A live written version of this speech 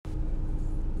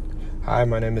Hi,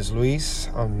 my name is Luis.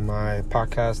 My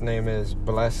podcast name is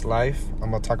Blessed Life.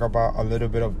 I'm going to talk about a little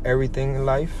bit of everything in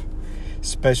life,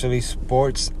 especially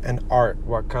sports and art.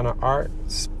 What kind of art?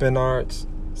 Spin arts,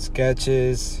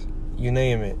 sketches, you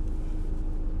name it.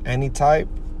 Any type,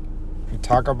 we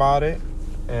talk about it,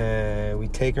 and we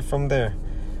take it from there.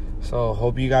 So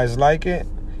hope you guys like it,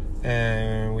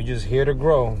 and we're just here to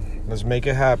grow. Let's make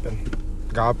it happen.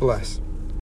 God bless.